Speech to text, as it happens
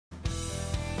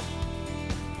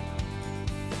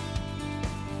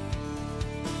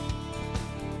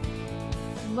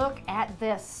Look at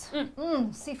this.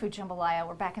 Seafood jambalaya.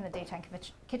 We're back in the daytime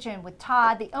kitchen with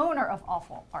Todd, the owner of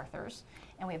Awful Arthur's.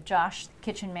 And we have Josh, the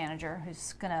kitchen manager,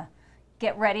 who's going to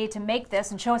get ready to make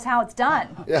this and show us how it's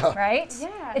done. Yeah. Right?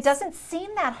 Yeah. It doesn't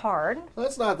seem that hard. Well,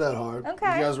 that's not that hard.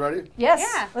 Okay. You guys ready? Yes.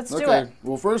 Yeah. Let's do it.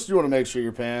 Well, first you want to make sure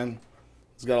your pan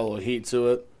has got a little heat to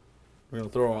it. We're going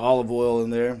to throw our olive oil in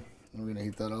there. We're going to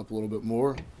heat that up a little bit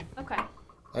more. Okay.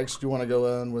 Next, you want to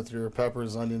go in with your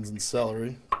peppers, onions, and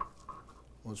celery,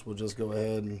 which we'll just go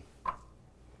ahead and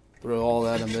throw all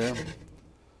that in there.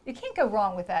 You can't go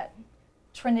wrong with that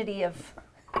trinity of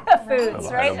foods,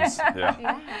 right?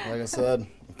 Yeah. Like I said,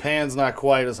 the pan's not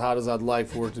quite as hot as I'd like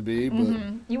for it to be, but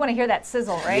You want to hear that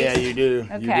sizzle, right? yeah, you do.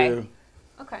 Okay. You do.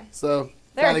 Okay. So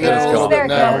There kind it of get it a goes. little There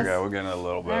bit it now. There goes. we go. We're getting it a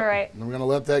little bit. All right. And we're going to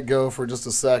let that go for just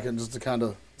a second, just to kind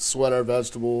of sweat our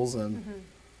vegetables and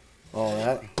all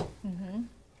that.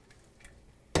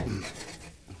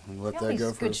 And let All that these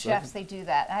go for a good second. chefs, they do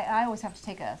that. I always have to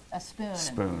take a spoon,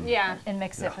 Spoon. Yeah. And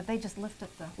mix it, but they just lift up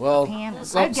the Well, pan. And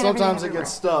sometimes it everything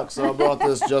gets stuck, so I brought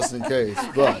this just in case.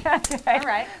 But All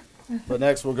right.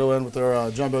 next we'll go in with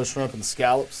our jumbo shrimp and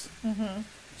scallops.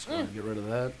 Just going to get rid of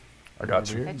that. I got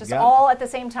you. Okay, just Got it? all at the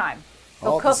same time.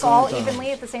 They'll All at the cook same all time.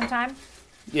 evenly at the same time?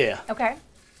 Yeah. Okay.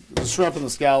 The shrimp and the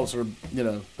scallops are,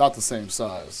 about the same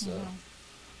size, so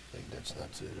they can ditch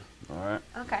that too. All right.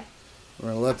 Okay. We're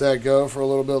going to let that go for a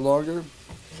little bit longer.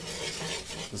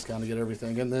 Just kind of get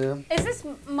everything in there. Is this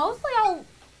mostly all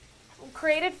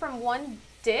created from one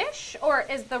dish, or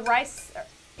is the rice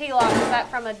pilaf, is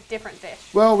that from a different dish?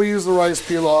 Well, we use the rice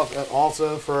pilaf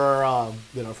also for our,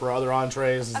 for other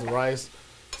entrees as the rice.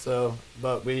 So,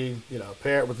 but we,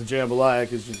 pair it with the jambalaya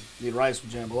because you need rice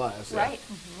with jambalaya. So. Right.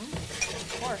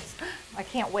 Of course. I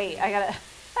can't wait. I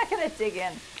gotta dig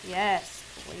in. Yes,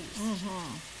 please.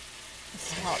 The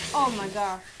scallops. Oh my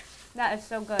gosh. That is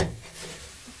so good.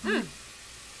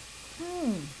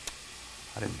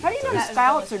 I didn't How do you know the taste.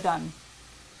 scallops are done?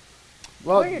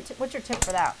 Well, What's your tip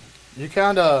for that? you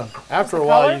kind of, after a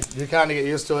while, you kind of get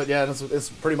used to it. Yeah, it's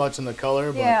pretty much in the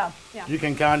color. But Yeah. you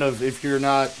can kind of, if you're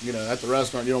not, at the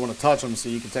restaurant, you don't want to touch them, so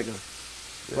you can take a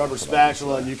rubber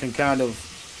spatula and you can kind of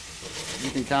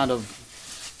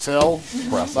tell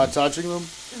by touching them.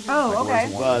 Oh, okay.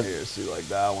 Where's one here? See, like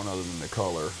that one, other than the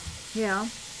color. Yeah.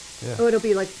 Yeah. Oh, it'll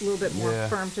be like a little bit more Yeah.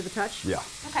 firm to the touch? Yeah.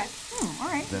 Okay. All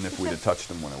right. Then if we'd have touched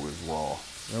them when it was raw.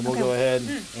 And we'll go ahead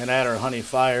and add our honey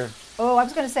fire. Oh, I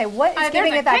was going to say, what is There's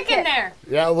giving a it that kick in there.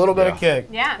 Yeah, a little bit of kick.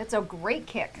 Yeah. It's a great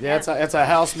kick. Yeah, it's a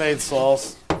house-made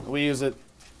sauce. We use it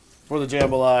for the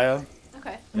jambalaya.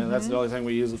 Okay. And that's the only thing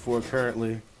we use it for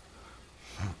currently.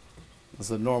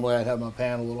 So normally I'd have my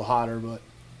pan a little hotter, but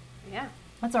Yeah.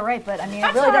 That's all right, but I mean,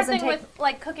 That's it really the hard doesn't thing take... with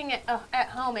like cooking it at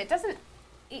home. It doesn't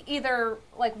either,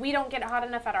 like we don't get hot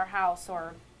enough at our house,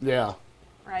 or yeah,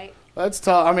 right. that's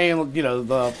tough. I mean,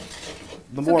 the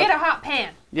So more get a hot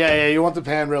pan. yeah, you want the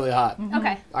pan really hot.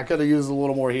 Okay. I could have used a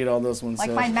little more heat on this one. Like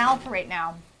so. my mouth right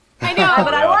now. I know,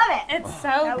 But I love it. it's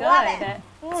so good. love it.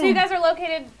 So you guys are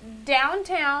located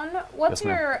downtown. What's Yes,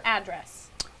 ma'am. your address?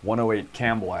 108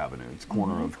 Campbell Avenue. It's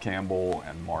corner of Campbell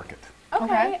and Market.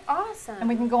 Okay, awesome. And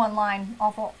we can go online,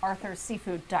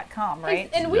 awefularthurseafood.com, right?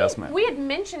 And we Yes, ma'am. we had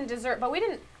mentioned dessert, but we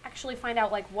didn't actually find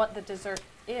out like what the dessert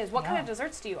is. What kind of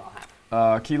desserts do you all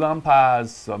have? Key lime pie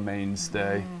is a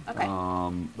mainstay.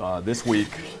 Okay. This week,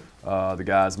 the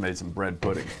guys made some bread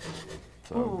pudding.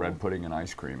 So bread pudding and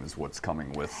ice cream is what's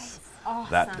coming with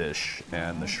that Awesome. dish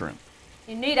and the shrimp.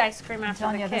 You need ice cream I'm after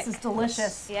telling the you, kick. this is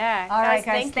delicious. Yeah. All right,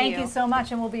 guys, thank you so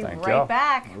much, and we'll be Thank right y'all.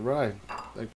 back. All right.